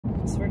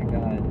swear to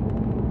God,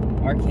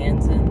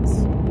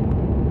 Arkansans,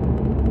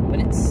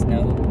 when it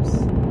snows,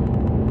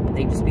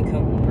 they just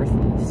become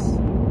worthless.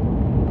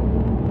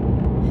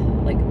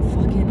 Like,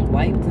 fucking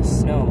wipe the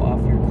snow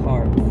off your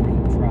car before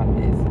you drive.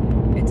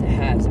 It's a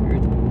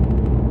hazard.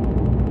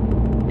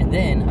 And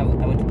then I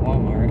went to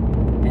Walmart,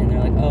 and they're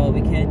like, oh,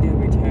 we can't do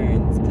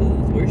returns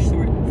because we're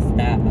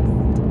short-staffed.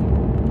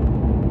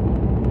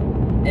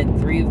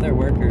 And 3 of their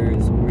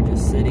workers were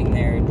just sitting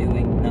there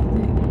doing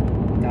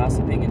nothing,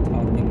 gossiping and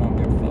talking on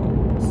their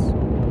phones.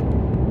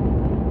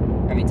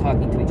 I mean,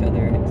 talking to each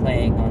other and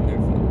playing on their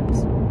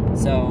phones.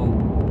 So,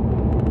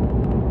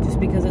 just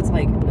because it's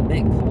like a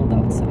bit cold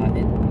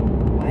outside,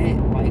 why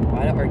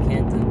do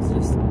Arkansans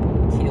just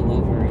keel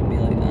over and be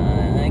like,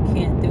 I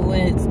can't do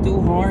it, it's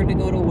too hard to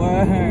go to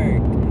work?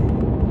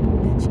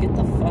 Bitch, get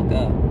the fuck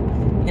up.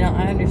 You know,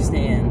 I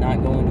understand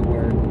not going to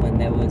work when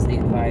there was the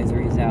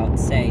advisories out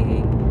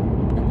saying,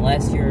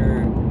 unless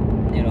you're,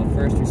 you know,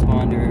 first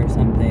responder or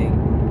something,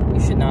 you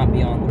should not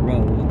be on the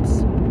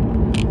roads.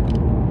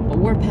 But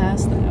we're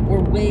past that.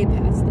 We're way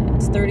past that.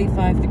 It's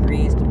 35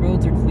 degrees. The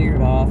roads are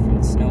cleared off from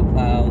the snow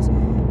plows.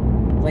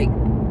 Like,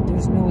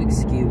 there's no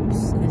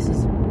excuse. This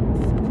is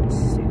fucking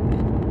stupid.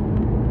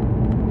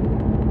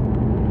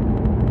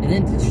 And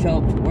then to show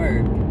up to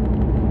work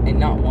and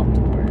not want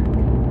to work.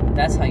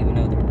 That's how you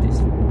know they're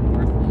just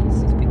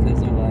worthless. Is because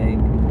they're like,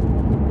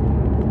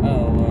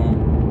 oh,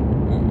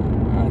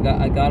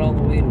 I got all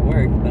the way to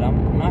work, but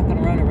I'm not going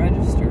to run a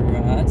register,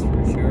 that's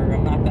for sure.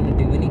 I'm not going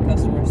to do any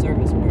customer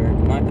service work.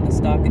 I'm not going to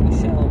stock any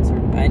shelves or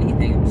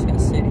anything. I'm just going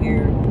to sit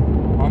here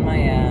on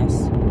my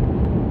ass,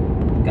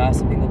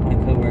 gossiping with my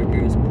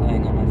coworkers,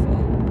 playing on my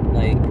phone.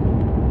 Like,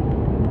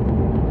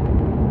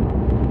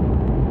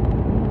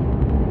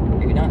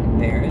 are you not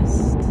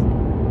embarrassed?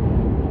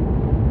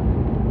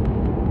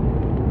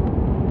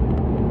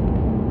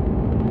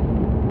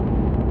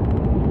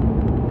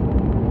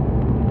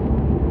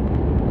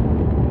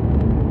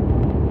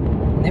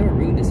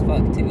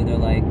 Fuck too. They're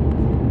like,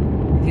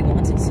 if he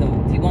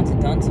wants it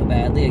done so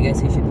badly, I guess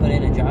he should put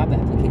in a job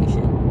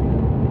application.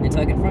 And so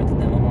I confronted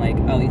them. I'm like,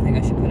 oh, you think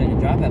I should put in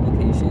a job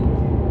application?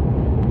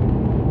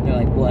 They're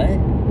like, what?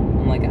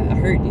 I'm like, I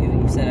heard you.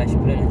 You said I should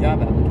put in a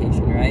job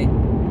application, right?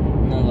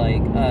 And they're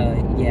like,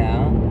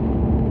 yeah.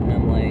 And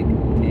I'm like,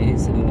 okay,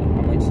 so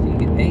how much do you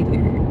get paid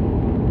here?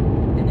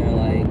 And they're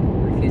like,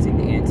 refusing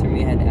to answer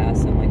me. I had to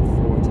ask them like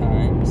 4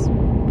 times.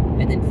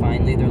 And then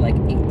finally they're like,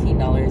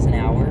 $18 an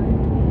hour.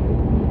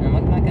 And I'm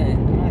like,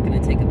 I'm not gonna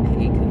take a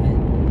pay cut.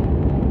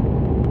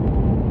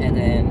 And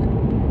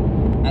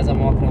then, as I'm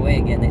walking away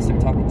again, they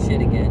start talking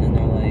shit again, and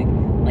they're like,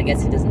 well, I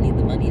guess he doesn't need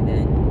the money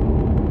then.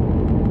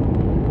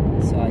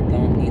 So I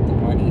don't need the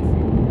money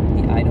from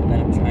the item that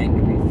I'm trying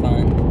to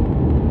refund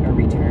or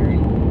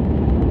return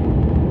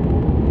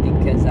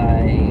because I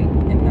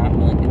am not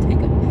willing to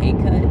take a pay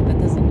cut. That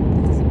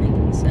doesn't make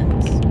any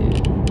sense,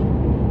 dude.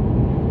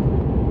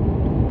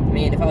 I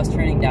mean, if I was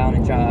turning down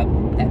a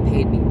job that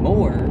paid me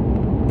more,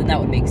 then that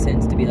would make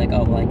sense to be like,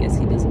 oh, well, I guess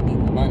he doesn't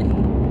need the money.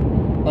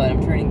 But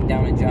I'm turning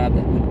down a job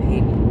that would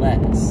pay me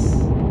less.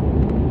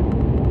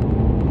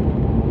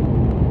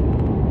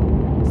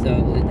 So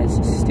that's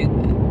just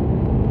stupid.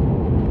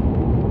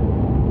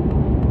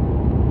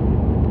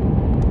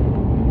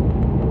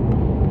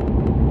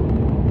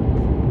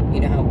 You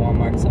know how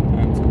Walmart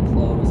sometimes will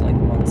close like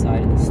one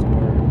side of the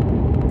store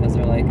because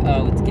they're like,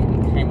 oh, it's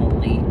getting kind of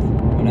late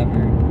or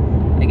whatever.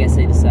 I guess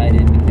they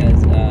decided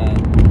because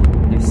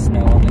there's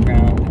snow on the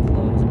ground to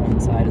close one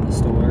side of the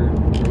store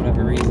for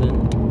whatever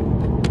reason,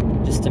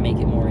 just to make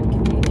it more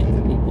inconvenient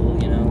for people,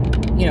 you know?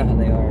 You know how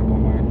they are at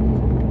Walmart.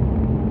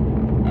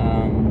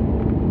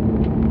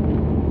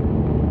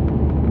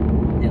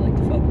 They like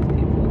to fuck with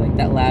people. Like,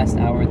 that last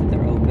hour that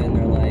they're open,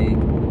 they're like,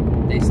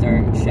 they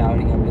start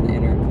shouting over the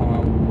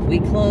intercom, we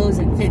close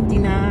in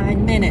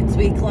 59 minutes,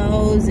 we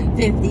close in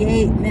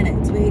 58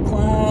 minutes, we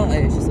close.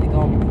 It's just like,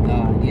 oh my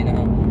god, you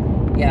know?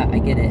 Yeah, I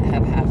get it,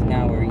 have half an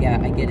hour, yeah,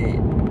 I get it.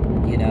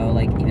 You know,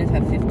 like, even if I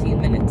have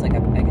 15 minutes, like, I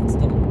can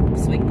still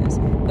swing this.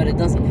 But it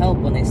doesn't help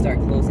when they start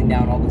closing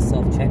down all the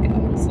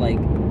self-checkouts. Like,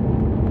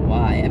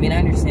 why? I mean, I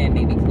understand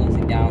maybe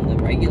closing down the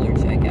regular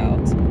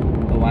checkouts,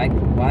 but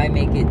why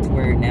make it to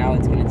where now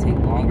it's going to take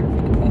longer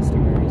for the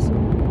customers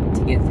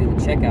to get through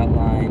the checkout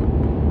line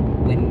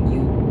when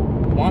you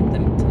want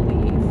them to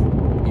leave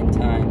in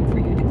time for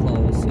you to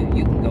close so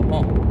you can go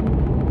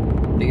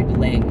home? But you're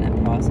delaying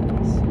that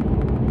process.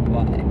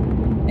 Why?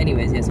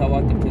 Anyways, yeah, so I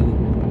walked up to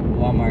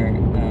Walmart,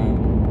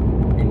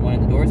 and one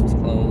of the doors was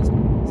closed,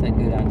 so I'd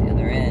go down to the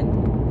other end.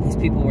 These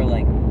people were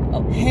like,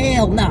 oh,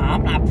 hell no,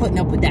 I'm not putting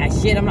up with that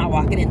shit, I'm not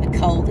walking in the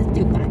cold, it's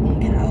too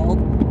fucking cold.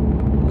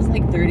 It was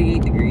like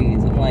 38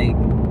 degrees, I'm like,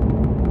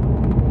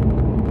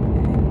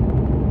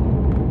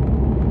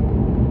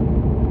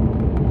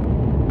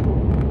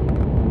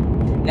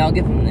 okay. Now I'll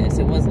give them this,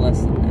 it was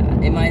less than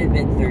that. It might have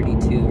been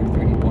 32 or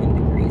 31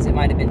 degrees, it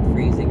might have been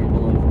freezing or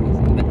below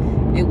freezing, but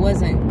it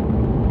wasn't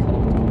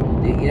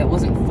it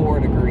wasn't 4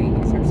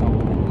 degrees or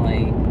something,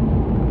 like,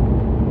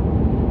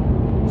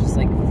 just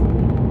like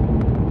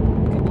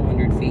a couple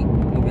 100 feet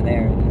over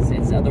there.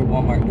 It's the other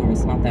Walmart door.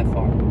 It's not that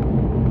far.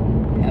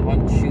 Have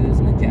on shoes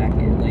and a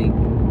jacket. Like,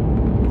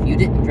 if you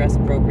didn't dress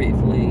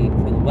appropriately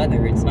for the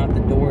weather, it's not the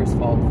door's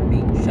fault for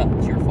being shut.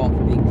 It's your fault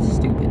for being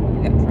stupid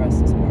when you got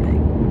dressed this morning.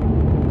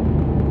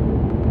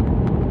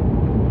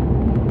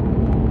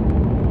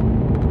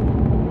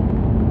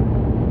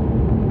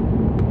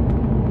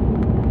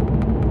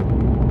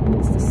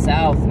 It's the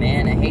South,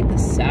 man. I hate the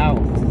South.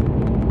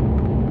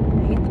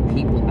 I hate the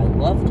people. I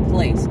love the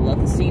place. I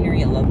love the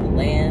scenery. I love the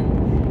land.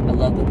 I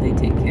love that they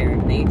take care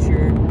of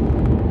nature.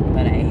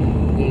 But I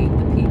hate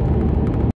the people.